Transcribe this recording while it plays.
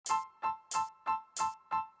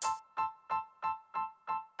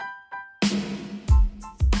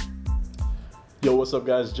Yo, what's up,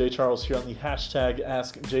 guys? Jay Charles here on the hashtag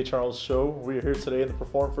Ask Jay Charles Show. We're here today in the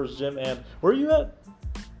Perform First Gym, and where are you at?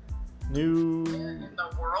 Where in the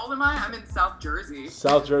world am I? I'm in South Jersey.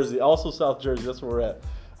 South Jersey, also South Jersey. That's where we're at.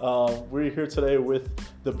 We're here today with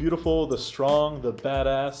the beautiful, the strong, the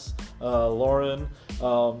badass Lauren.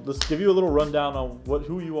 Let's give you a little rundown on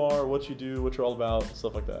who you are, what you do, what you're all about,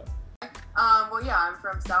 stuff like that. Well, yeah, I'm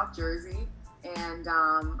from South Jersey, and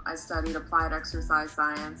I studied applied exercise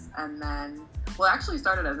science, and then, well, I actually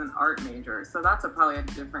started as an art major, so that's probably a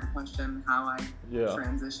different question how I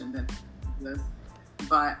transitioned into this.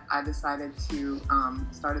 But I decided to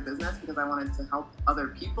start a business because I wanted to help other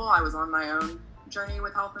people. I was on my own journey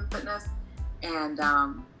with health and fitness, and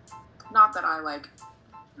not that I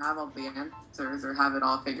have all the answers or have it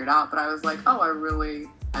all figured out, but I was like, oh,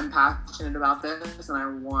 I'm passionate about this, and I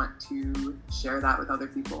want to share that with other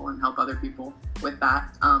people and help other people with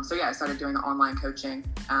that. So yeah, I started doing online coaching,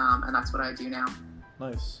 and that's what I do now.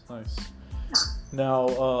 Nice.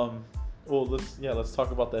 Now, well, let's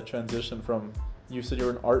talk about that transition from. You said you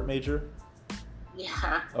were an art major?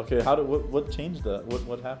 Yeah. Okay, what changed that?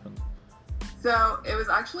 What happened? So it was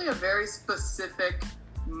actually a very specific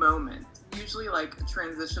moment. Usually like a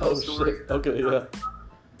transitional story. Shit. Okay, yeah.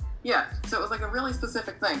 Yeah, so it was like a really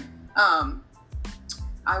specific thing. I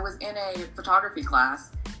was in a photography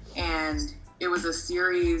class, and it was a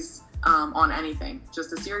series on anything,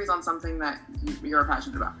 just a series on something that you're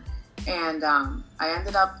passionate about. And I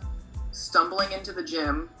ended up stumbling into the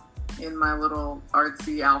gym in my little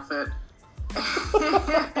artsy outfit.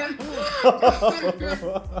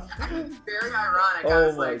 Very ironic.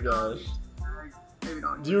 Oh my gosh. Maybe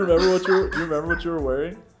don't. Do you remember what you were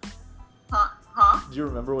wearing? Huh? Do you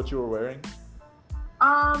remember what you were wearing?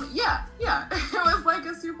 Yeah. It was like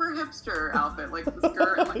a super hipster outfit, like the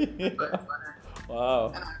skirt and like the sweater.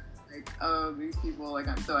 Wow. And I was like, oh, these people, like,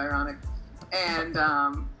 I'm so ironic. And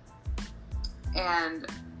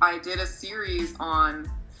I did a series on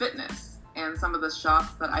fitness, and some of the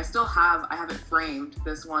shots that I still have, I have it framed.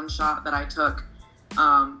 This one shot that I took,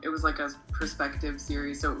 it was like a perspective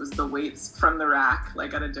series, so it was the weights from the rack,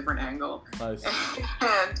 like at a different angle. Nice.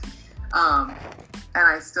 And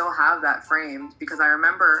I still have that framed because I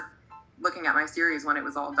remember looking at my series when it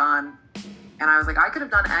was all done, and I was like, I could have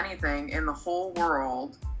done anything in the whole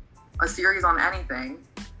world, a series on anything,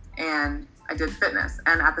 and I did fitness.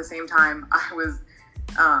 And at the same time, I was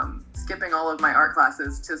skipping all of my art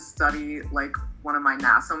classes to study like one of my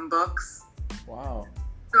NASM books. Wow.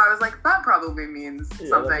 So I was like, that probably means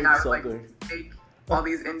something. I would like take all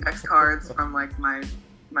these index cards from like my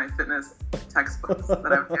fitness textbooks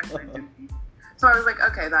that I've actually did. So I was like,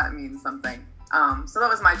 okay, that means something. So that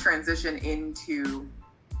was my transition into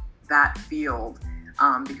that field,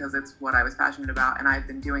 because it's what I was passionate about, and I've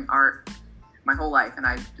been doing art my whole life, and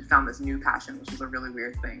I found this new passion, which was a really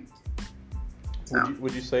weird thing. So.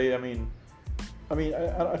 Would you say? I mean,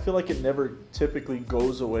 I feel like it never typically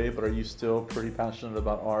goes away, but are you still pretty passionate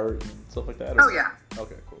about art and stuff like that? Oh yeah.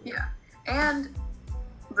 Okay, cool. Yeah, and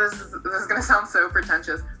this is gonna sound so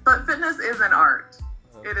pretentious, but fitness is an art.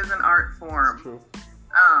 It is an art form. That's true.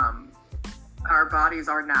 Our bodies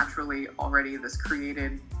are naturally already this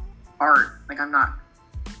created art. Like, I'm not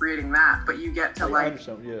creating that, but you get to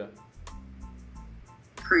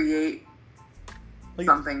create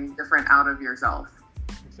something different out of yourself.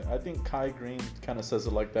 I think Kai Green kind of says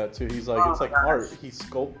it like that too. He's like, it's like art.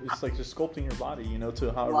 It's like just sculpting your body,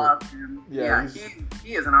 to however. Love him. Yeah,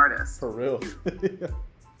 he is an artist. For real.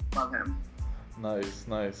 Love him.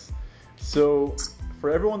 Nice. So,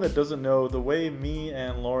 for everyone that doesn't know, the way me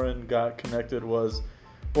and Lauren got connected was,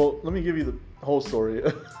 well, let me give you the whole story.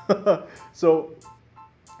 So,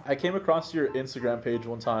 I came across your Instagram page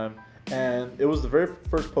one time, and it was the very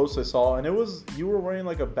first post I saw, and you were wearing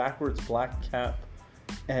like a backwards black cap,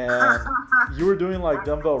 and you were doing like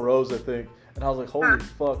dumbbell rows, I think, and I was like, holy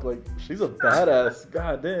fuck, like, she's a badass,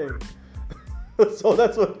 god dang. So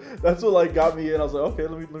that's what like got me in. I was like, okay,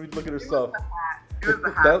 let me look at her stuff. It was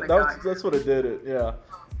the hat. That's what it did. Yeah.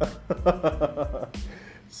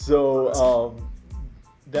 So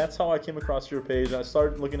that's how I came across your page. And I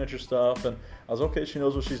started looking at your stuff, and I was okay. She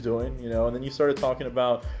knows what she's doing, And then you started talking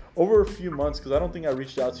about over a few months, because I don't think I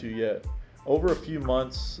reached out to you yet. Over a few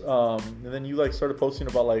months, and then you like started posting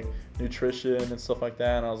about like nutrition and stuff like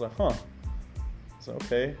that, and I was like, huh. So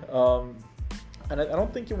okay. And I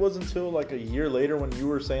don't think it was until like a year later when you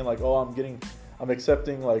were saying like, oh, I'm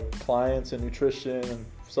accepting like clients and nutrition and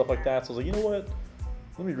stuff like that. So I was like, you know what?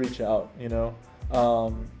 Let me reach out,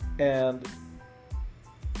 and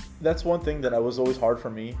that's one thing that was always hard for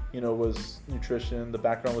me, was nutrition, the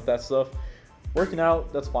background with that stuff. Working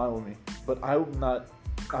out, that's fine with me, but I'm not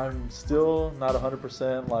I'm still not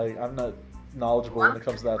 100%. Like, I'm not knowledgeable when it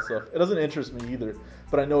comes to that stuff. It doesn't interest me either,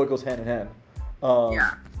 but I know it goes hand in hand.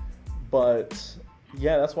 Yeah. But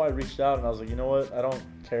yeah, that's why I reached out and I was like, you know what? I don't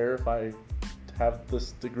care if I have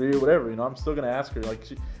this degree or whatever. You know, I'm still gonna ask her. Like,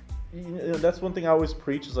 you know, that's one thing I always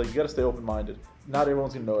preach is like you gotta stay open-minded. Not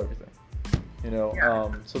everyone's gonna know everything. You know,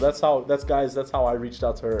 Yeah. so that's how I reached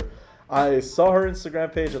out to her. I saw her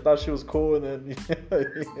Instagram page. I thought she was cool, and then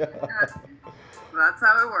yeah, That's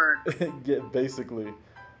how it works. yeah, basically.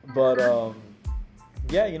 But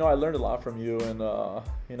yeah, you know, I learned a lot from you, and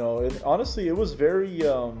you know, and honestly, it was very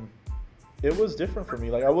it was different for me.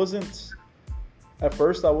 Like, at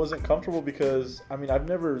first I wasn't comfortable because I mean I've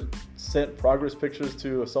never sent progress pictures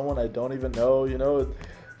to someone I don't even know. You know,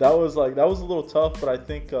 that was a little tough, but I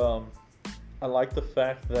think I like the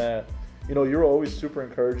fact that, you know, you're always super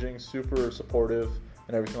encouraging, super supportive,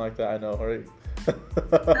 and everything like that. I know, right?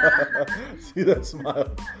 See that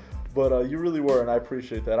smile, but you really were, and I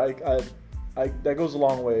appreciate that. I that goes a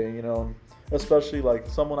long way, you know. Especially like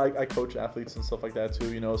someone I coach athletes and stuff like that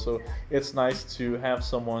too, you know. So it's nice to have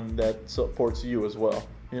someone that supports you as well.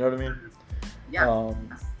 You know what I mean? Yeah.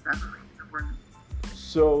 That's definitely important.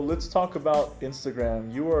 So let's talk about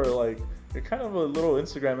Instagram. You're kind of a little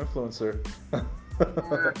Instagram influencer.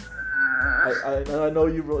 I know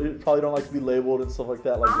you probably don't like to be labeled and stuff like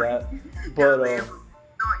that, but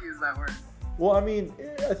don't use that word. well, I mean,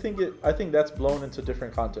 I think that's blown into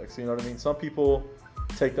different contexts. You know what I mean? Some people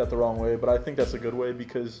take that the wrong way, but I think that's a good way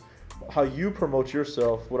because how you promote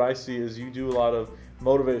yourself, what I see is you do a lot of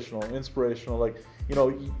motivational, inspirational, like, you know,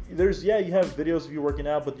 you have videos of you working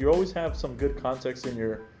out, but you always have some good context in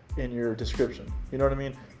your description. You know what I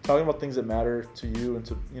mean? Talking about things that matter to you and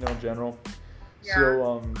to, you know, in general. Yeah.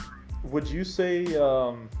 So, would you say,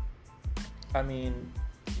 I mean,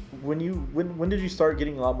 when did you start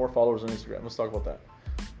getting a lot more followers on Instagram? Let's talk about that.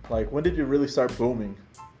 Like, when did you really start booming?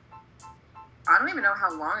 I don't even know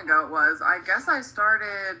how long ago it was. I guess I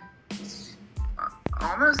started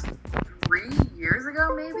almost 3 years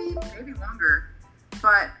ago, maybe longer.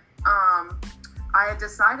 But I had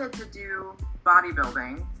decided to do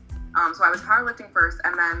bodybuilding. So I was powerlifting first,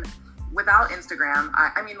 and then without Instagram,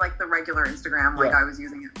 I mean like the regular Instagram, like I was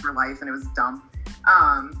using it for life, and it was dumb.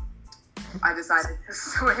 I decided to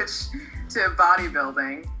switch to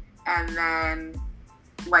bodybuilding, and then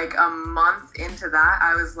like a month into that,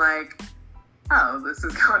 I was like, oh, this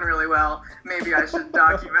is going really well. Maybe I should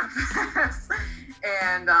document this.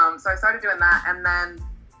 And so I started doing that. And then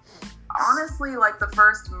honestly, like the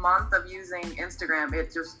first month of using Instagram,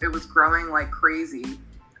 it was growing like crazy.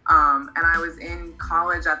 And I was in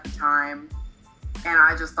college at the time, and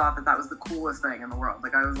I just thought that was the coolest thing in the world.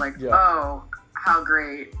 Like I was like, oh, how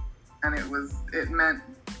great. And it meant.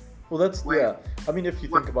 Well, yeah. I mean, if you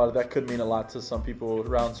think about it, that could mean a lot to some people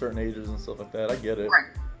around certain ages and stuff like that. I get it. Right.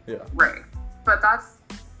 Yeah. Right. But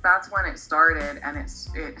that's when it started, and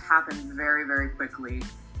it happened very, very quickly.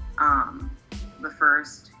 The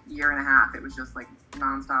first year and a half, it was just like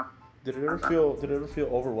nonstop. Did it ever feel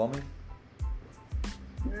overwhelming?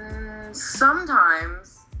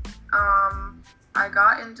 Sometimes. I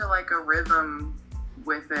got into like a rhythm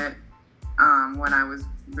with it when I was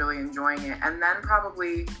really enjoying it, and then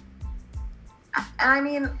probably. And I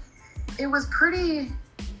mean, it was pretty.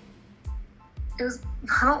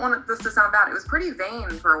 I don't want this to sound bad. It was pretty vain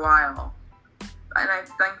for a while. And I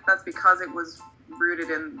think that's because it was rooted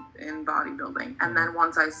in bodybuilding. And then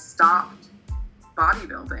once I stopped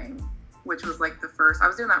bodybuilding, which was like I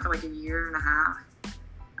was doing that for like a year and a half.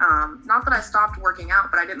 Not that I stopped working out,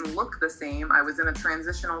 but I didn't look the same. I was in a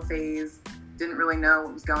transitional phase, didn't really know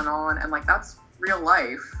what was going on. And like, that's real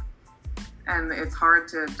life. And it's hard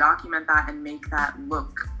to document that and make that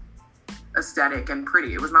look aesthetic and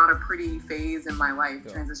pretty. It was not a pretty phase in my life,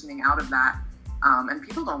 transitioning out of that, and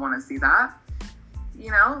people don't want to see that, you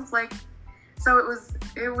know. It's like, so it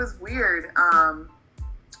was weird. The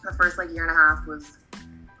first like year and a half was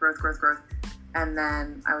growth, and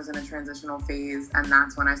then I was in a transitional phase, and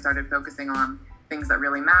that's when I started focusing on things that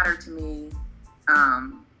really matter to me.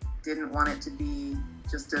 Didn't want it to be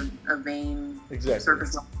just a vain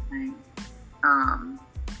surface level thing. And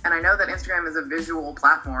I know that Instagram is a visual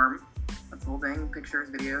platform. That's the whole thing, pictures,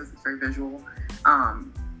 videos, it's very visual.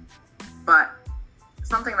 But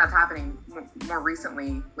something that's happening more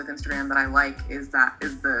recently with Instagram that I like is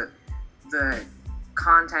the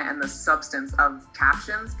content and the substance of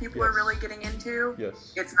captions people are really getting into.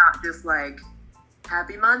 Yes. It's not just like,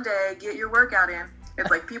 happy Monday, get your workout in. It's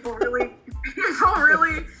like people really,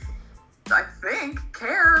 I think,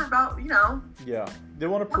 care about, you know. Yeah, they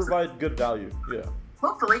want to provide good value. Yeah.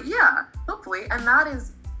 Hopefully. And that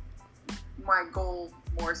is my goal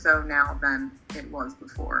more so now than it was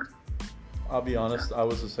before. I'll be honest, I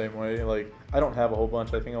was the same way. Like, I don't have a whole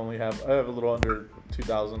bunch. I think I have a little under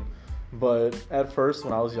 2,000. But at first,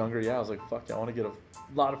 when I was younger, yeah, I was like, fuck, yeah, I want to get a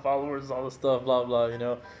lot of followers, all this stuff, blah, blah, you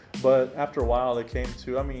know. But after a while, it came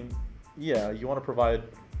to, I mean, yeah, you want to provide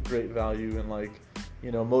great value and, like,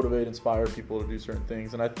 you know, motivate, inspire people to do certain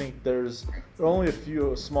things. And I think there are only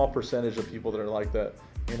a small percentage of people that are like that.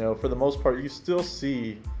 You know, for the most part, you still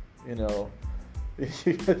see, you know, I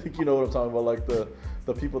think you know what I'm talking about, like the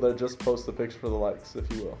people that just post the picture for the likes,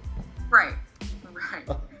 if you will. Right.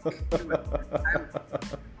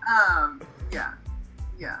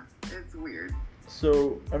 Yeah, it's weird.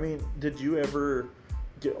 So, I mean, did you ever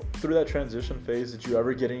get through that transition phase? Did you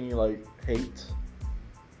ever get any like hate,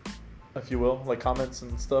 if you will, like comments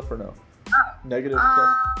and stuff, or no? Negative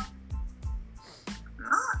stuff?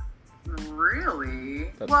 Not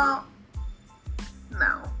really. That's well,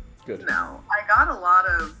 no. Good. No, I got a lot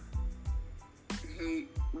of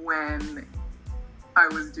hate when I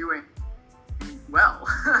was doing well.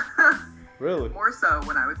 Really? More so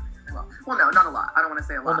when I was well, no, not a lot. I don't want to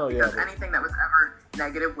say a lot because but anything that was ever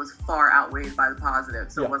negative was far outweighed by the positive.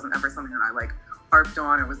 So it wasn't ever something that I like harped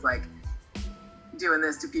on or was like doing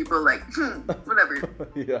this to people like whatever.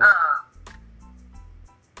 Yeah.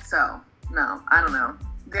 So no, I don't know.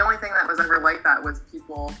 The only thing that was ever like that was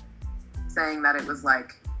people saying that it was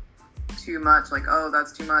like too much, like, oh,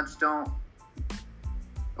 that's too much, don't,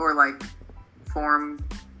 or like form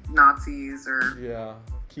Nazis or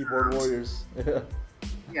keyboard warriors.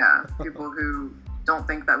 Yeah, people who don't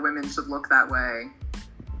think that women should look that way,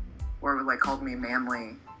 or like called me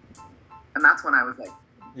manly, and that's when I was like,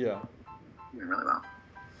 doing really well.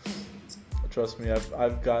 Trust me,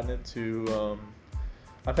 I've gotten it to.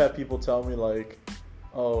 I've had people tell me like,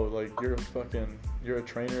 oh, like you're a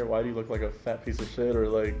trainer. Why do you look like a fat piece of shit? Or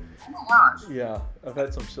like, oh my gosh. Yeah, I've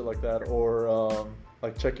had some shit like that. Or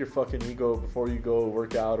like, check your fucking ego before you go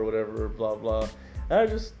work out or whatever. Blah blah.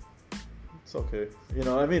 And it's okay. You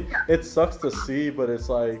know, I mean, it sucks to see, but it's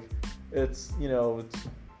like, it's, you know,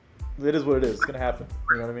 it is what it is. It's gonna happen.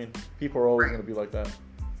 You know what I mean? People are always gonna be like that.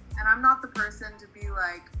 And I'm not the person to be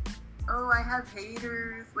like, oh, I have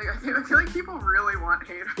haters. Like, I feel like people really want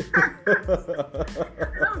haters. I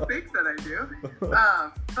don't think that I do.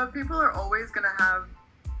 But people are always going to have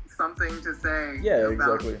something to say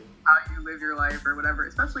about how you live your life or whatever,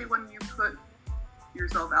 especially when you put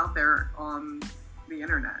yourself out there on the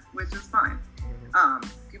internet, which is fine.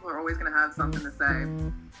 People are always going to have something to say.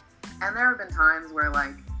 And there have been times where,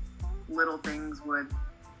 like, little things would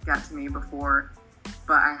get to me before,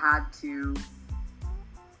 but I had to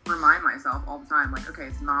remind myself all the time, like, okay,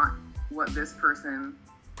 it's not what this person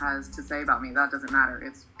has to say about me. That doesn't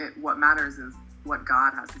matter. What matters is what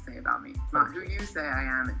God has to say about me. It's not who you say I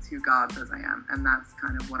am, it's who God says I am. And that's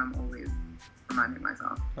kind of what I'm always reminding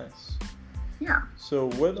myself. Nice. Yeah. So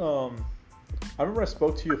what, I remember I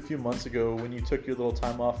spoke to you a few months ago when you took your little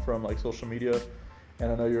time off from like social media,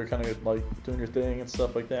 and I know you were kind of like doing your thing and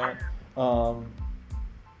stuff like that. How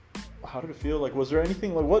did it feel? Like, was there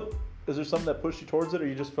anything, like, is there something that pushed you towards it, or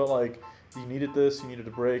you just felt like you needed this, you needed a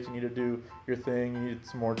break, you needed to do your thing, you needed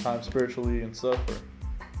some more time spiritually and stuff? Or?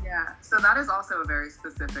 Yeah, so that is also a very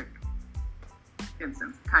specific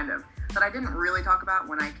instance, kind of, that I didn't really talk about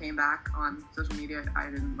when I came back on social media. I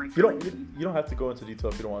didn't like. You don't have to go into detail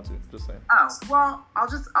if you don't want to. Just saying. Oh well, I'll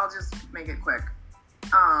just make it quick.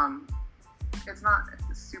 It's not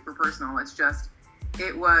super personal. It's just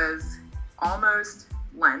it was almost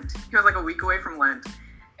Lent. It was like a week away from Lent.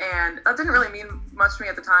 And that didn't really mean much to me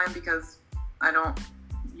at the time because I don't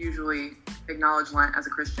usually acknowledge Lent as a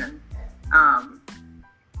Christian.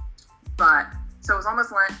 But so it was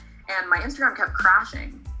almost Lent, and my Instagram kept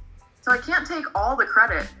crashing. So I can't take all the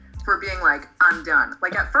credit for being like, I'm done.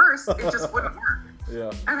 Like at first, it just wouldn't work.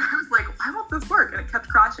 Yeah. And I was like, why won't this work? And it kept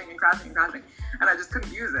crashing and crashing and crashing, and I just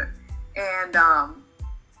couldn't use it. And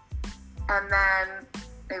then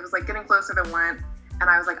it was like getting closer to Lent, and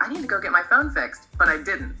I was like, I need to go get my phone fixed, but I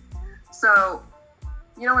didn't. So,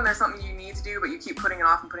 you know when there's something you need to do, but you keep putting it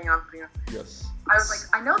off and putting it off and putting it off? Yes. I was like,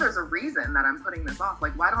 I know there's a reason that I'm putting this off.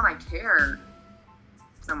 Like, why don't I care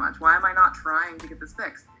so much? Why am I not trying to get this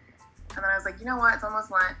fixed? And then I was like, you know what? It's almost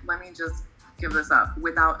Lent. Let me just give this up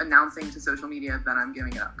without announcing to social media that I'm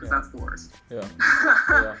giving it up, because that's the worst. Yeah.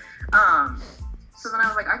 So then I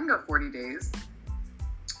was like, I can go 40 days.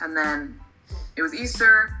 And then it was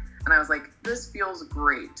Easter, and I was like, this feels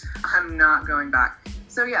great. I'm not going back.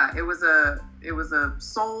 So yeah, it was a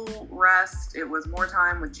soul rest. It was more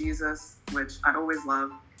time with Jesus, which I always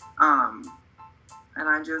love. And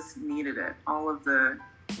I just needed it. All of the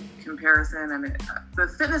comparison, and the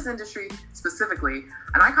fitness industry specifically,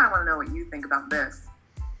 and I kind of want to know what you think about this.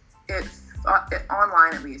 It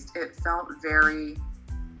online, at least, it felt very,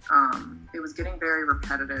 it was getting very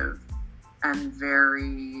repetitive and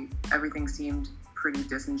everything seemed pretty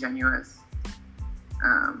disingenuous.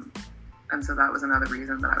 And so that was another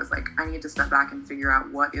reason that I was like, I need to step back and figure out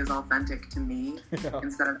what is authentic to me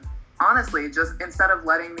instead of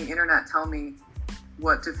letting the internet tell me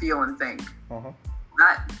what to feel and think. Uh-huh.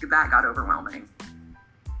 That got overwhelming.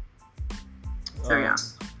 So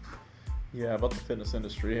yeah, about the fitness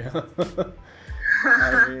industry.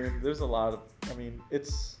 I mean, there's a lot of,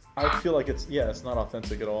 I feel like it's not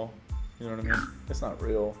authentic at all. You know what I mean? Yeah. It's not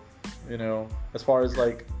real, as far as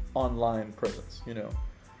like online presence,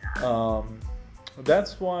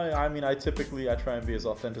 That's why, I try and be as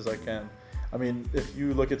authentic as I can. I mean, if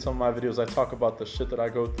you look at some of my videos, I talk about the shit that I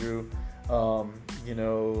go through,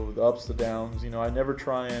 the ups, the downs. I never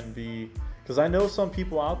try and be, because I know some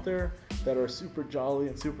people out there that are super jolly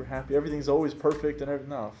and super happy. Everything's always perfect and everything.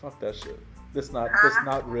 No, fuck that shit. That's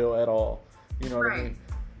not real at all. You know what I mean?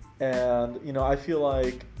 And, I feel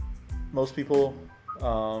like most people,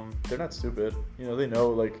 they're not stupid. They know,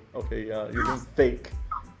 like, okay, you're being fake.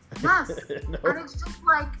 Yes. No. And it's just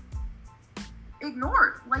like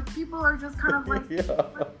ignored. Like people are just kind of like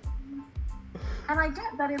And I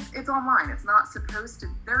get that it's online. It's not supposed to.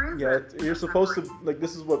 There is you're supposed to, like,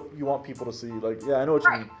 this is what you want people to see. Like, I know what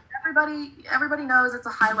you mean. Everybody knows it's a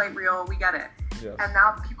highlight reel. We get it. Yes. And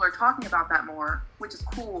now people are talking about that more, which is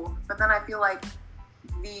cool. But then I feel like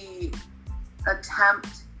the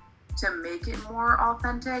attempt to make it more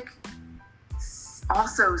authentic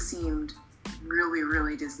also seemed really,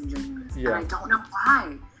 really disingenuous. Yeah. And I don't know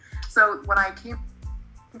why. So when I came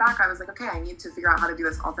back, I was like, okay, I need to figure out how to do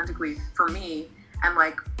this authentically for me. And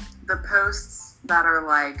like the posts that are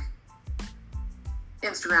like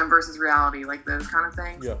Instagram versus reality, like those kind of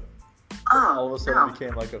things. Yeah. Oh, all of a sudden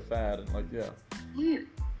became like a fad and like,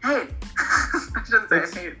 Hate. I shouldn't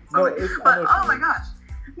say hate. No, but oh my gosh.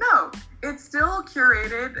 No, it's still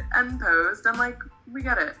curated and posed. I'm like, we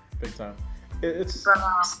get it. Big time. But,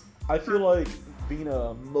 I feel like being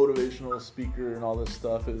a motivational speaker and all this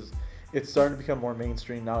stuff it's starting to become more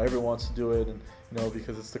mainstream now. Everyone wants to do it, and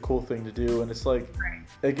because it's the cool thing to do. And it's like,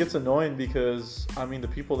 it gets annoying because the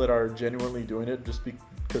people that are genuinely doing it just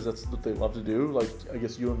because that's what they love to do, like I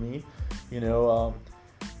guess you and me,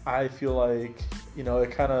 I feel like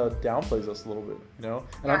it kind of downplays us a little bit,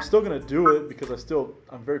 and I'm still gonna do it because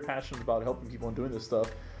I'm very passionate about helping people and doing this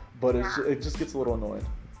stuff, but it just gets a little annoying.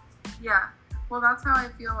 Yeah. Well, that's how I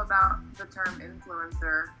feel about the term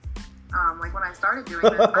influencer. Like when I started doing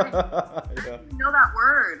this, I didn't know that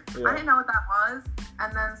word. Yeah. I didn't know what that was.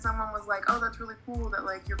 And then someone was like, oh, that's really cool that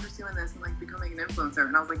like you're pursuing this and like becoming an influencer.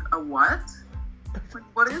 And I was like, a what? Like,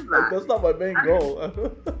 what is that? That's not my main goal.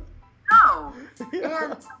 No. And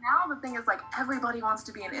now the thing is like everybody wants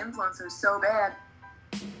to be an influencer so bad,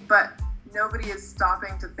 but nobody is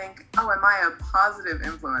stopping to think, oh, am I a positive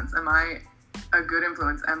influence? Am I a good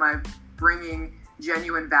influence? Am I bringing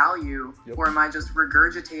genuine value, or am I just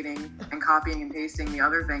regurgitating and copying and pasting the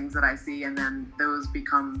other things that I see, and then those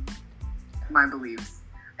become my beliefs?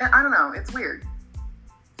 And I don't know. It's weird.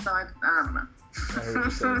 So I don't know. I heard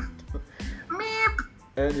you say. Meep.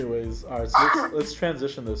 Anyways, all right. So let's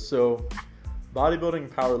transition this. So, bodybuilding,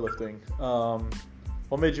 powerlifting.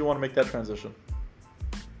 What made you want to make that transition?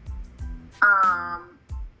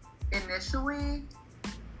 Initially,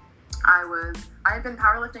 I had been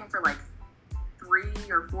powerlifting for like 3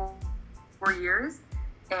 or 4 years,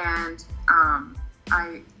 and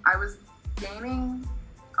I was gaining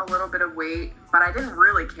a little bit of weight, but I didn't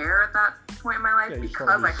really care at that point in my life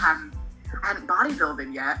because I hadn't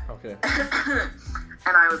bodybuilded yet. Okay.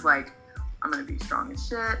 And I was like, I'm gonna be strong as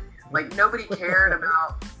shit. Like nobody cared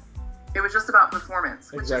about. It was just about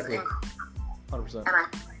performance, which exactly. is incredible. 100%. And I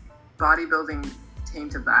feel like bodybuilding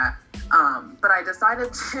tainted that. But I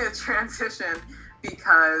decided to transition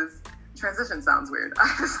because transition sounds weird.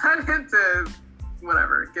 I decided to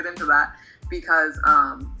get into that because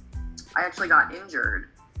I actually got injured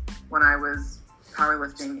when I was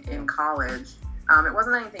powerlifting in college. It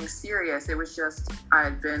wasn't anything serious. It was just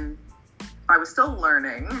I was still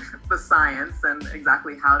learning the science and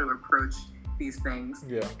exactly how to approach these things.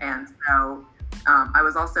 Yeah. And so I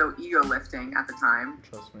was also ego lifting at the time.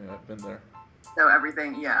 Trust me, I've been there. So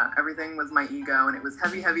everything was my ego, and it was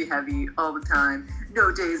heavy, heavy, heavy all the time.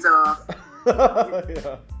 No days off.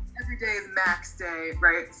 Yeah. Every day is max day,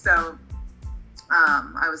 right? So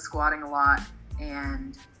I was squatting a lot,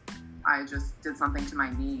 and I just did something to my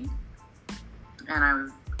knee. And I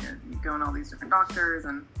was going to all these different doctors,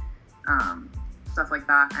 and stuff like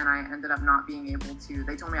that, and I ended up not being able to.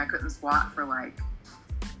 They told me I couldn't squat for like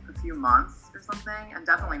a few months or something, and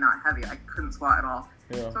definitely not heavy. I couldn't squat at all.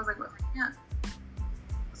 Yeah. So I was like, well, I can't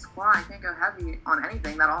squat. I can't go heavy on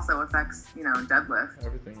anything. That also affects, deadlift.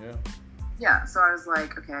 Everything, yeah. Yeah. So I was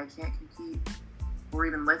like, okay, I can't compete or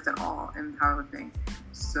even lift at all in powerlifting.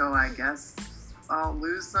 So I guess I'll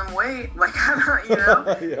lose some weight, like,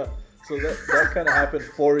 Yeah. So that kind of happened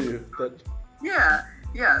for you. Yeah.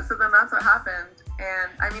 So then that's what happened.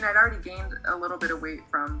 And I mean, I'd already gained a little bit of weight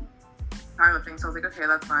from powerlifting. So I was like, okay,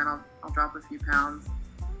 that's fine. I'll drop a few pounds.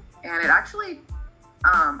 And it actually,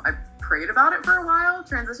 I prayed about it for a while,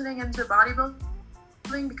 transitioning into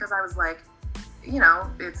bodybuilding, because I was like,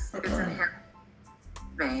 it's inherent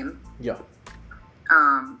vain. Yeah.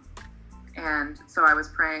 And so I was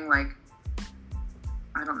praying, like,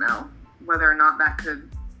 I don't know whether or not that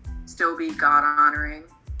could still be God honoring.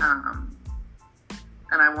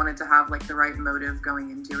 And I wanted to have like the right motive going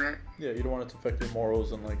into it. Yeah, you don't want it to affect your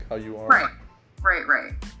morals and like how you are.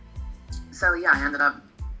 Right. So yeah, I ended up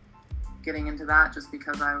getting into that just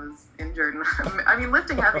because I was injured. I mean,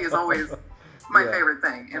 lifting heavy is always my favorite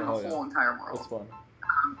thing in the whole entire world. That's fun.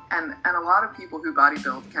 And a lot of people who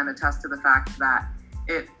bodybuild can attest to the fact that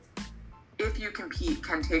if you compete,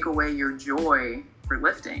 can take away your joy for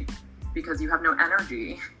lifting because you have no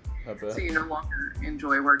energy. I bet. So you no longer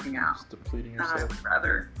enjoy working out. Just depleting yourself. I would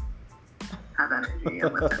rather have energy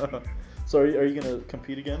and lift heavy. So are you going to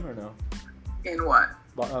compete again or no? In what?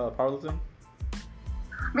 Powerlifting?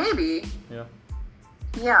 Maybe. Yeah.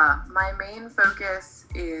 Yeah, my main focus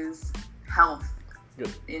is health.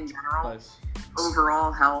 Good. In general. Nice.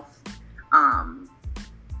 Overall health.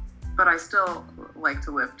 But I still like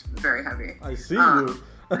to lift very heavy. I see you.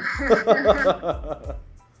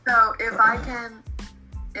 So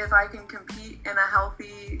if I can compete in a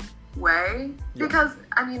healthy way, because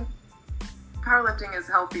I mean, powerlifting is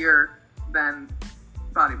healthier than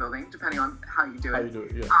bodybuilding, depending on how you do it. How you do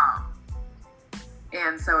it, yeah.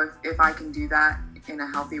 And so if I can do that in a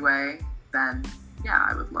healthy way, then yeah,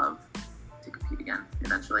 I would love to compete again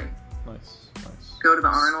eventually. Nice. Go to the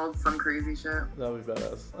Arnold, some crazy shit. That would be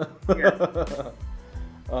badass.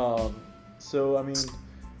 Yeah. So I mean,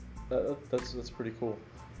 that's pretty cool.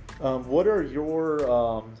 What are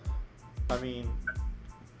your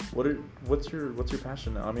what's your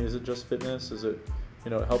passion now? I mean, is it just fitness? Is it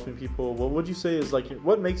helping people? What would you say is like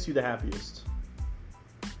what makes you the happiest?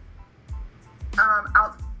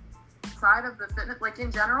 Outside of the fitness, like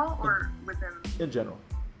in general, or within? In general.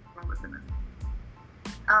 Fitness.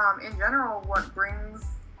 In general, what brings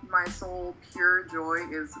my soul pure joy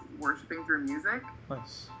is worshiping through music.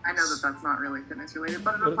 Nice. I know that that's not really fitness related,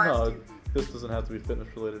 but it applies to. This doesn't have to be fitness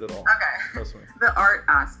related at all. Okay. Trust me. The art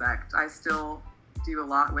aspect, I still do a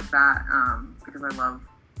lot with that because I love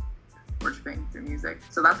worshiping through music.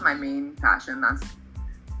 So that's my main passion.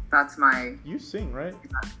 That's my. You sing, right?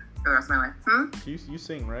 For the rest of my life. You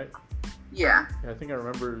sing, right? Yeah. I think I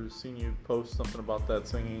remember seeing you post something about that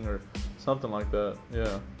singing or something like that.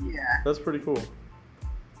 Yeah. Yeah. That's pretty cool.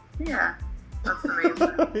 Yeah. That's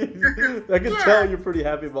amazing. I can tell you're pretty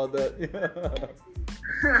happy about that. Yeah.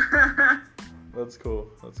 That's cool.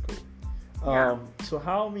 Yeah. So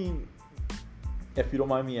if you don't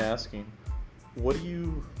mind me asking,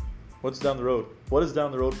 what's down the road? What is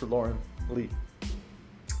down the road for Lauren Lee?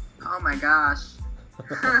 Oh my gosh.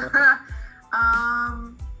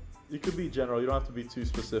 You could be general. You don't have to be too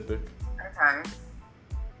specific. Okay.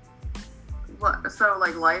 What? So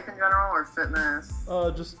like life in general or fitness?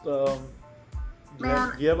 Just do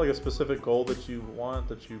you have like a specific goal that you want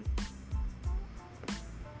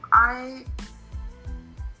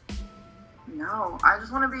No, I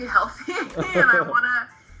just want to be healthy and I want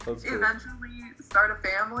to eventually start a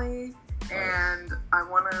family and I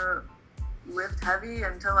want to lift heavy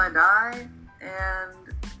until I die.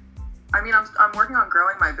 And I mean, I'm working on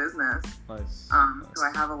growing my business. Nice. So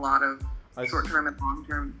I have a lot of short-term and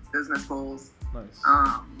long-term business goals. Nice.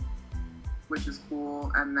 Which is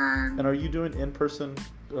cool. And then. And are you doing in-person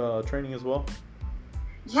training as well?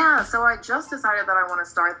 Yeah. So I just decided that I want to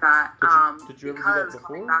start that. Did you ever do that before?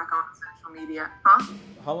 Coming back on social media, huh?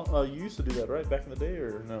 How long? You used to do that, right? Back in the day,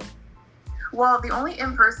 or no? Well, the only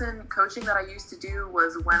in-person coaching that I used to do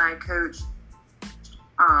was when I coached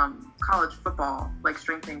college football, like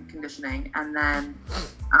strength and conditioning, and then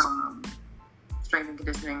strength and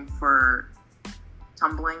conditioning for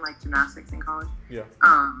tumbling, like gymnastics in college. Yeah.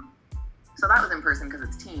 So that was in person because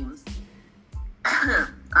it's teams. And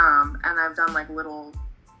I've done like little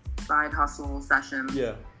side hustle sessions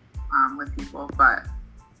with people, but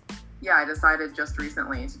yeah, I decided just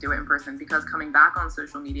recently to do it in person because coming back on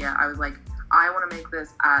social media, I was like, I want to make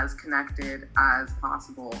this as connected as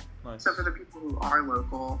possible. Nice. So for the people who are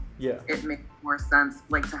local, Yeah. it makes more sense,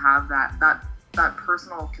 like, to have that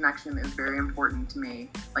personal connection is very important to me,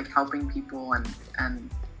 like helping people and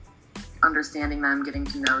understanding them, getting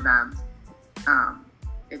to know them.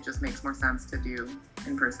 It just makes more sense to do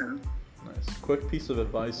in person. Nice. Quick piece of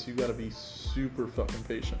advice: you gotta be super fucking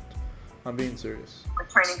patient. I'm being serious. Like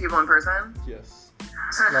training people in person? Yes.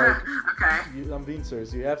 Like, okay. I'm being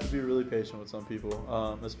serious. You have to be really patient with some people,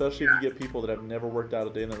 especially if you get people that have never worked out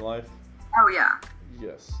a day in their life. Oh yeah.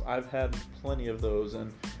 Yes, I've had plenty of those,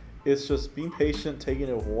 and it's just being patient, taking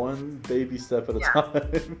it one baby step at a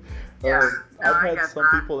time. Yeah. No, I've I had get some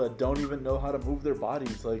that. people that don't even know how to move their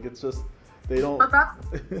bodies. Like, it's just, they don't. But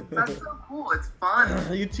that's so cool. It's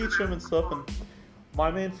fun. You teach them and stuff, and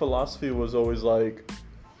my main philosophy was always like,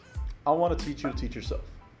 I want to teach you to teach yourself.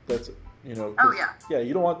 That's it. You know. 'Cause, Oh, yeah. Yeah,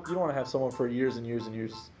 you don't want to have someone for years and years and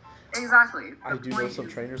years. Exactly. I do know some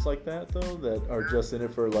trainers like that though, that are just in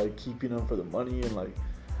it for like keeping them for the money and like.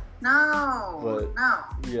 No. But- No.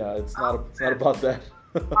 Yeah, it's not about that.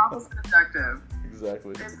 Opposite objective.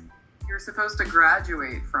 Exactly. You're supposed to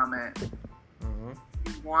graduate from it. Hmm.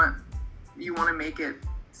 You want to make it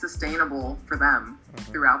sustainable for them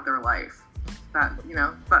Mhm. throughout their life. But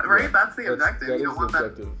right, Yeah, that's the objective. That You is don't the want that,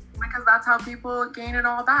 objective. because that's how people gain it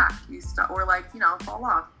all back. Or fall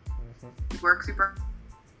off. Mhm. You work super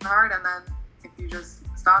hard, and then if you just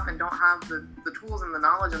stop and don't have the tools and the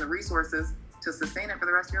knowledge and the resources to sustain it for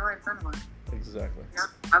the rest of your life, then what? Exactly. Yeah,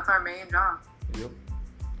 that's our main job. Yep.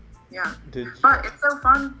 Yeah. Did you, But it's so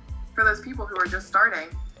fun for those people who are just starting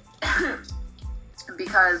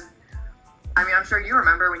because, I mean, I'm sure you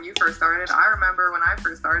remember when you first started. I remember when I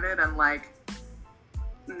first started and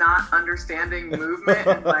not understanding movement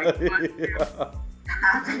and what's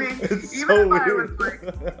happening. It's Even so if I weird. was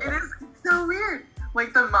it is so weird.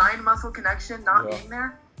 Like the mind muscle connection not Yeah. being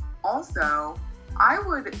there. Also, I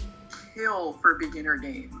would kill for beginner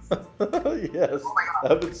games. Yes. Oh my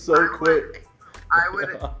God. Happened so quick. I would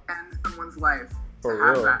end someone's life For to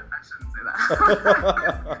have real. that. I shouldn't say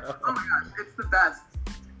that. Oh my gosh, it's the best.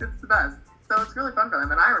 It's the best. So it's really fun for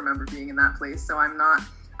them. And I remember being in that place. So I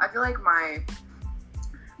feel like my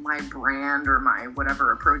brand or my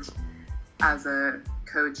whatever approach as a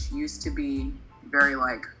coach used to be very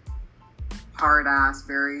hard ass,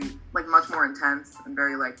 very much more intense and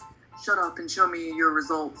very shut up and show me your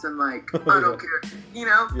results and I don't care, but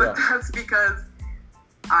Yeah. that's because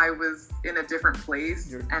I was in a different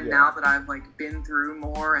place. Yeah. Now that I've been through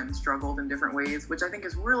more and struggled in different ways, which I think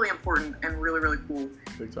is really important and really, really cool,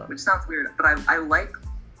 Big time. which sounds weird, but I like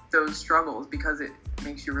those struggles because it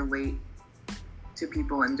makes you relate to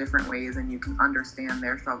people in different ways and you can understand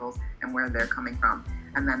their struggles and where they're coming from.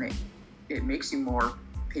 And then it makes you more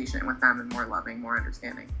patient with them and more loving, more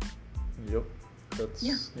understanding. Yep.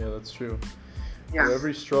 That's true. Yeah. For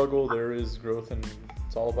every struggle there is growth, and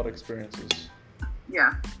it's all about experiences.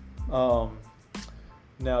 Yeah.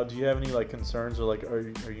 Now, do you have any concerns or are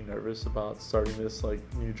you nervous about starting this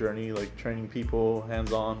new journey, training people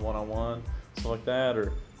hands-on, one-on-one, stuff like that,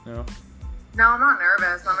 or no? No, I'm not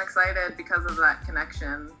nervous. I'm excited because of that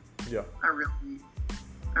connection. Yeah. I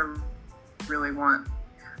really want.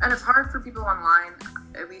 And it's hard for people online,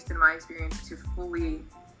 at least in my experience, to fully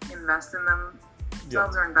invest in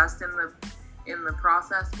themselves or invest in the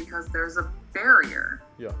process because there's a barrier.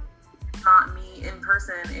 Yeah. Not me in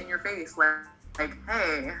person, in your face,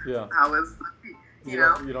 hey, Yeah. how is you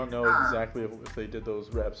know? You don't know exactly if they did those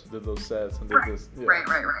reps, did those sets, and did Right. this. Yeah.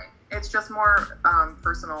 Right. It's just more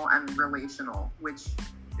personal and relational, which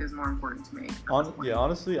is more important to me.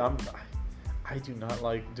 Honestly, I do not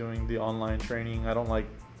like doing the online training. I don't like,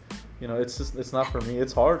 it's not for me.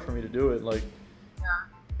 It's hard for me to do it.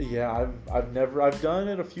 I've done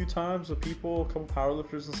it a few times with people, a couple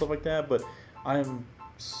powerlifters and stuff like that, but I am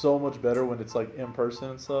so much better when it's in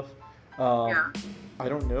person and stuff. I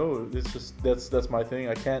don't know. It's just that's my thing.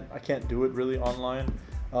 I can't do it really online.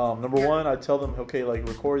 Number one, I tell them, okay,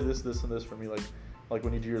 record this, and this for me,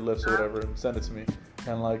 when you do your lifts or whatever, and send it to me.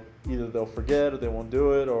 And either they'll forget or they won't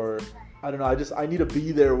do it, or I don't know. I need to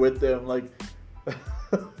be there with them. Right.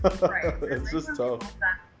 It's just People tough.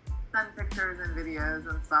 Send pictures and videos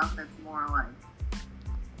and stuff. It's more I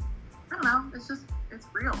don't know. It's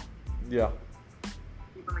real. Yeah.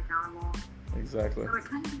 Keep them accountable. Exactly. So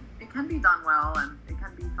it can be done well and it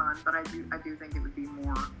can be fun, but I do think it would be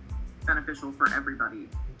more beneficial for everybody.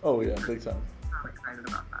 Oh yeah, big time. I'm excited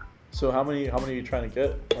about that. So how many are you trying to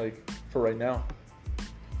get for right now?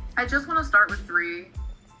 I just want to start with 3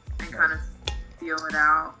 and kind of feel it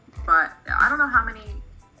out. But I don't know how many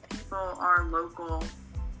people are local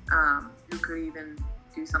who could even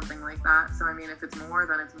do something like that. So I mean, if it's more,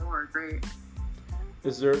 then it's more. Great.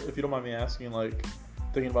 Is there, if you don't mind me asking, like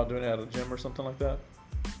thinking about doing it at a gym or something like that?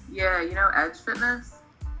 Yeah, you know Edge Fitness?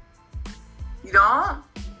 You don't?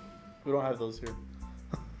 We don't have those here.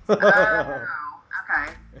 Oh,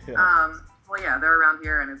 okay. Yeah. Well, yeah, they're around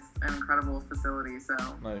here, and it's an incredible facility, so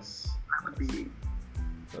Nice. that would be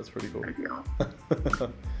That's pretty cool. ideal.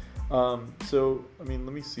 So, I mean,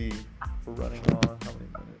 let me see. We're running on how many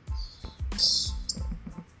minutes?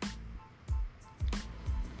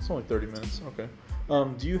 It's only 30 minutes. Okay.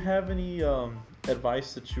 Do you have any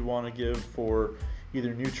advice that you want to give for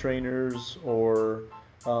either new trainers or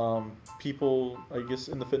people, I guess,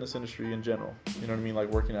 in the fitness industry in general? You know what I mean? Like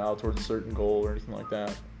working out towards a certain goal or anything like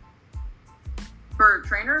that? For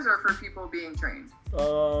trainers or for people being trained?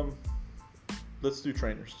 Let's do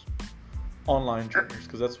trainers. Online trainers,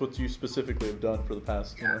 because that's what you specifically have done for the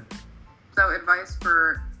past, you know. So advice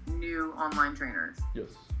for new online trainers. Yes.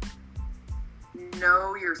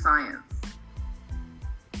 Know your science.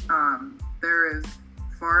 There is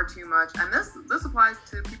far too much, and this applies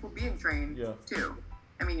to people being trained too.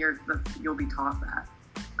 I mean, you'll be taught that,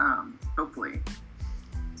 hopefully.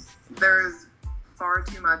 There's far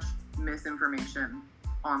too much misinformation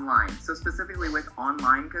online. So specifically with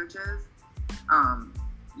online coaches,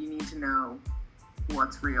 you need to know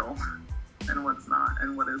what's real and what's not,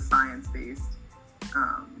 and what is science-based.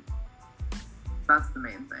 That's the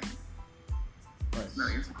main thing. Nice. Know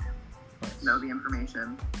your science. Nice. Know the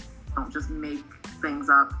information. Don't just make things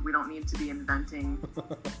up. We don't need to be inventing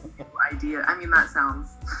idea. I mean, that sounds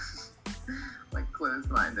like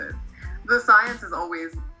closed-minded. The science is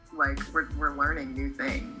always like we're learning new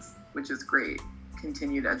things, which is great.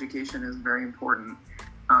 Continued education is very important,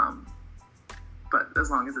 but as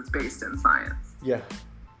long as it's based in science. Yeah.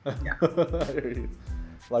 Yeah. I hear you.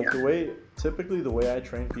 Like typically the way I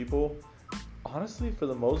train people, honestly, for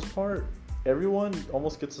the most part, everyone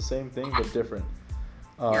almost gets the same thing but different.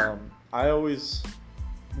 I always,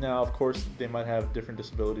 now of course they might have different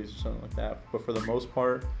disabilities or something like that, but for the most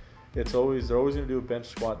part, they're always going to do a bench,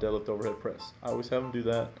 squat, deadlift, overhead press. I always have them do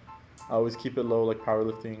that. I always keep it low, like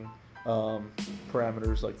powerlifting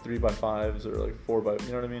parameters, like 3x5s or like 4x,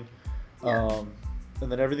 you know what I mean? Yeah.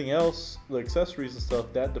 And then everything else, the accessories and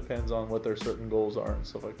stuff, that depends on what their certain goals are and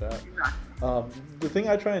stuff like that. The thing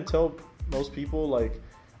I try and tell most people, like,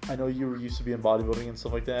 I know you were used to be in bodybuilding and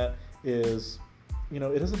stuff like that, is, you know,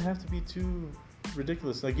 it doesn't have to be too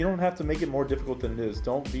ridiculous. Like, you don't have to make it more difficult than it is.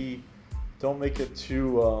 Don't make it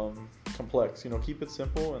too complex. You know, keep it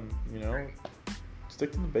simple and, you know,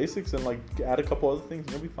 stick to the basics and like add a couple other things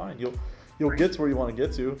and you'll be fine. You'll get to where you want to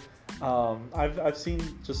get to. I've seen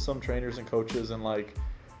just some trainers and coaches and like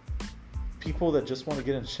people that just want to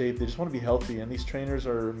get in shape. They just want to be healthy, and these trainers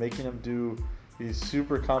are making them do these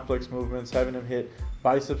super complex movements, having them hit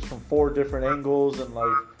biceps from 4 different angles and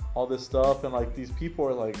like all this stuff. And like these people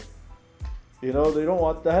are like, you know, they don't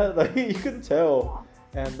want that. Like you can tell,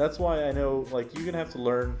 and that's why I know like you're gonna have to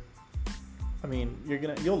learn. I mean,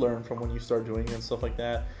 you'll learn from when you start doing it and stuff like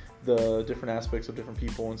that, the different aspects of different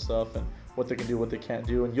people and stuff, and what they can do, what they can't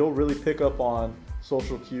do, and you'll really pick up on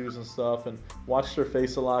social cues and stuff, and watch their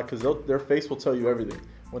face a lot, because their face will tell you everything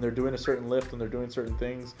when they're doing a certain lift and they're doing certain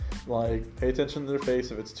things. Like, pay attention to their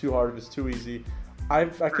face. If it's too hard, if it's too easy, I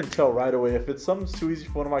can tell right away. If it's something's too easy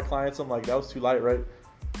for one of my clients, I'm like, that was too light, right?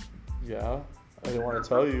 Yeah, I didn't want to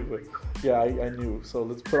tell you, but yeah, I knew. So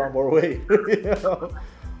let's put on more weight. You know?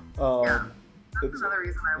 That's another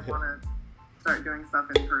reason I want to start doing stuff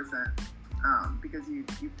in person, because you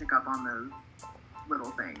pick up on those little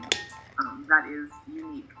things that is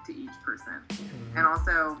unique to each person. Mm-hmm. And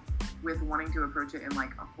also with wanting to approach it in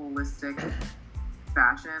like a holistic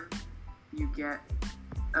fashion, you get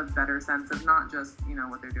a better sense of not just, you know,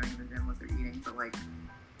 what they're doing in the gym, what they're eating, but like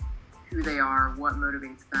who they are, what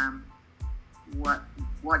motivates them, what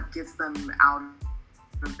gets them out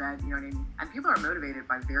of bed, you know what I mean? And people are motivated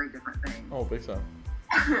by very different things. Oh, big time.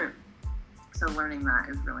 So learning that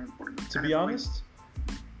is really important. To be honest,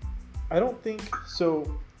 I don't think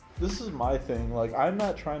so. This is my thing. Like, I'm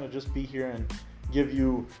not trying to just be here and give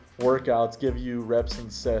you workouts, give you reps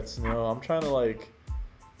and sets. You know, I'm trying to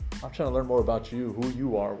learn more about you, who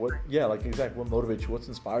you are, what motivates you, what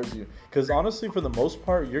inspires you. Because honestly, for the most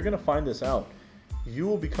part, you're gonna find this out. You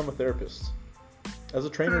will become a therapist. As a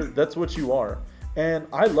trainer, that's what you are. And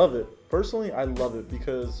I love it. Personally, I love it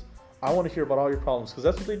because I want to hear about all your problems, because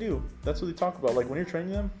that's what they do. That's what they talk about. Like when you're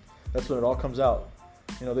training them, that's when it all comes out.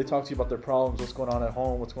 You know, they talk to you about their problems, what's going on at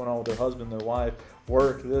home, what's going on with their husband, their wife,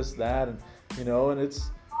 work, this, that, and you know, and it's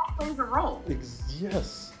all plays a role.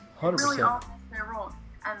 Yes, 100%. Really all plays a role.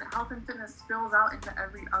 And health and fitness spills out into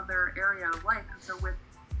every other area of life. And so with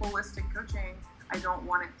holistic coaching, I don't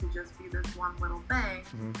want it to just be this one little thing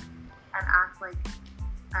Mm-hmm. and act like,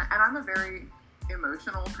 and I'm a very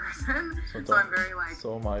emotional person, so I'm very like,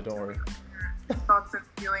 so am I, don't worry. Thoughts and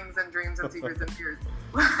feelings and dreams and secrets and fears.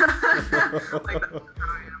 Like that's how I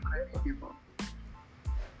am when I meet people.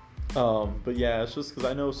 But yeah, it's just because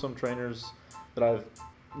I know some trainers that I've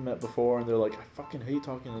met before, and they're like, I fucking hate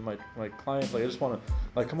talking to my clients. Like, I just want to,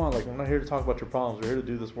 like, come on, like, we're not here to talk about your problems. We're here to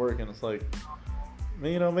do this work. And it's like,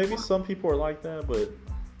 you know, maybe some people are like that, but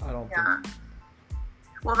I don't think.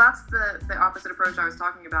 Well, that's the opposite approach I was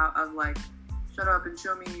talking about of like, shut up and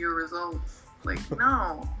show me your results. Like,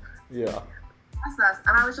 no. Yeah. Process.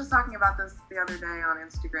 And I was just talking about this the other day on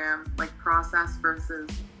Instagram, like process versus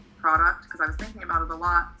product, because I was thinking about it a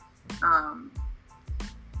lot.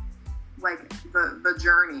 Like the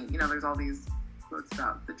journey, you know, there's all these quotes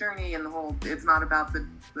about the journey and the whole, it's not about the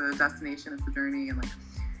destination, it's the journey. And like,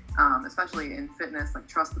 especially in fitness, like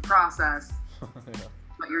trust the process, Yeah.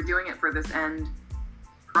 but you're doing it for this end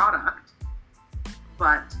product,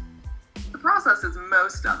 but the process is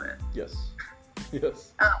most of it. Yes.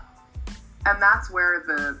 Yes. And that's where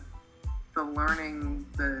the learning,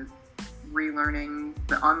 the relearning,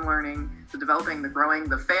 the unlearning, the developing, the growing,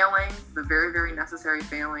 the failing, the very, very necessary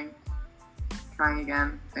failing, trying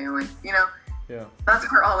again, failing, you know? Yeah. That's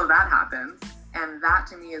where all of that happens. And that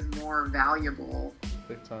to me is more valuable.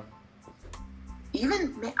 Big time.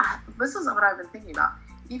 Even, this is what I've been thinking about,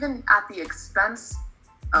 even at the expense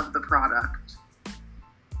of the product,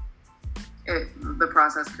 the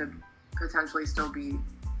process could potentially still be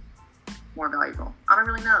more valuable. I don't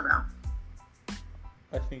really know though.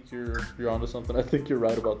 I think you're onto something. I think you're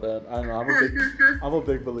right about that. I don't know. I'm a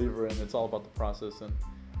big believer in it's all about the process, and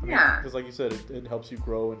I mean, Yeah. because like you said, it helps you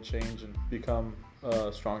grow and change and become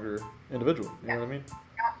a stronger individual. You know what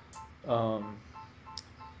I mean?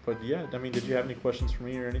 But yeah, I mean, did you have any questions for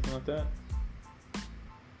me or anything like that?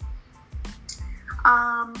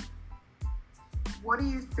 What do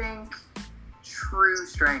you think true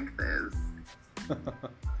strength is?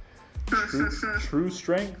 True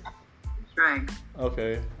strength? Strength.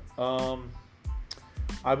 Okay.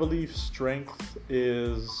 I believe strength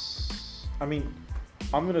is, I mean,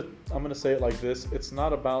 I'm gonna say it like this. It's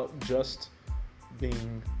not about just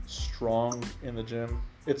being strong in the gym.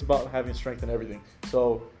 It's about having strength in everything.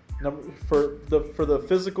 So for the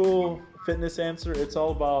physical fitness answer, it's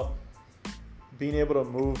all about being able to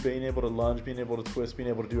move, being able to lunge, being able to twist, being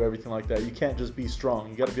able to do everything like that. You can't just be strong.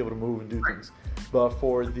 You got to be able to move and do things. But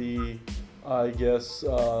for the, I guess,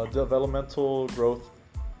 developmental growth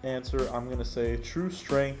answer, I'm going to say true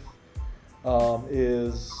strength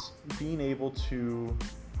is being able to,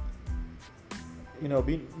 you know,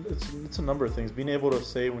 it's a number of things. Being able to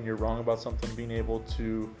say when you're wrong about something, being able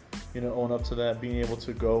to, you know, own up to that, being able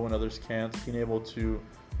to go when others can't, being able to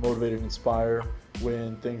motivate and inspire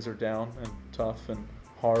when things are down and tough and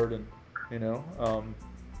hard, and you know,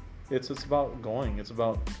 it's about going. It's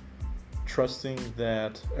about trusting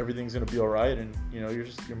that everything's gonna be all right, and you know, you're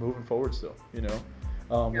moving forward still. You know,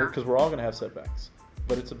 because we're all gonna have setbacks,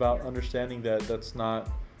 but it's about understanding that that's not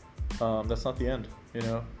the end. You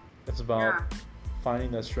know, it's about finding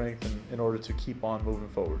that strength in order to keep on moving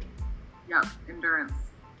forward. Yeah, endurance.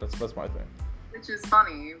 That's my thing. Which is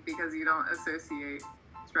funny because you don't associate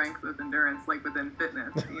strength with endurance like within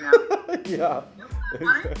fitness, you know? Yeah,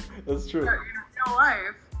 that's true. In real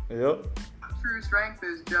life, Yep. true strength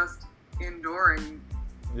is just enduring.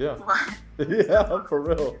 Yeah. Life. Yeah, for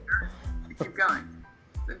real. Keep going.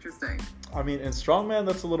 It's interesting. I mean, in strongman,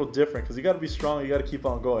 that's a little different because you got to be strong. You got to keep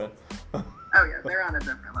on going. Oh yeah, they're on a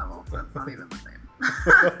different level. That's not even the same.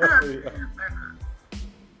 Yeah. They're not.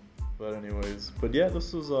 But anyways, but yeah,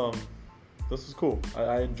 this was cool.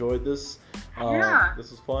 I enjoyed this. Yeah.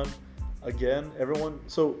 This was fun. Again, everyone.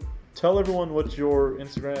 So tell everyone what your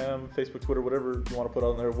Instagram, Facebook, Twitter, whatever you want to put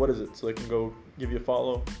on there. What is it? So they can go give you a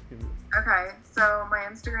follow. Okay, so my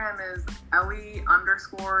Instagram is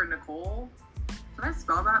Ellie_Nicole. Did I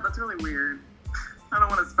spell that? That's really weird. I don't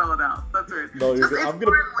want to spell it out. That's weird. No, you're Just, good.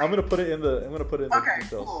 I'm gonna put it in the Okay,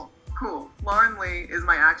 details. cool. Lauren Lee is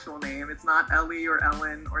my actual name. It's not Ellie or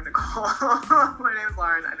Ellen or Nicole. My name's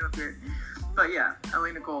Lauren. I know it's weird. But yeah,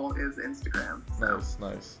 Ellie Nicole is Instagram. So.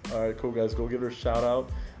 Nice. All right, cool guys. Go give her a shout out.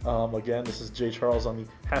 Again, this is Jay Charles on the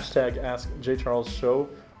hashtag Ask Jay Charles show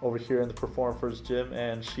over here in the Perform First Gym,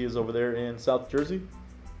 and she is over there in South Jersey.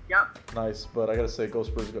 Yep. Nice, but I gotta say, go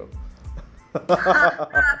Spurs, go.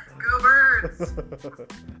 Go Birds.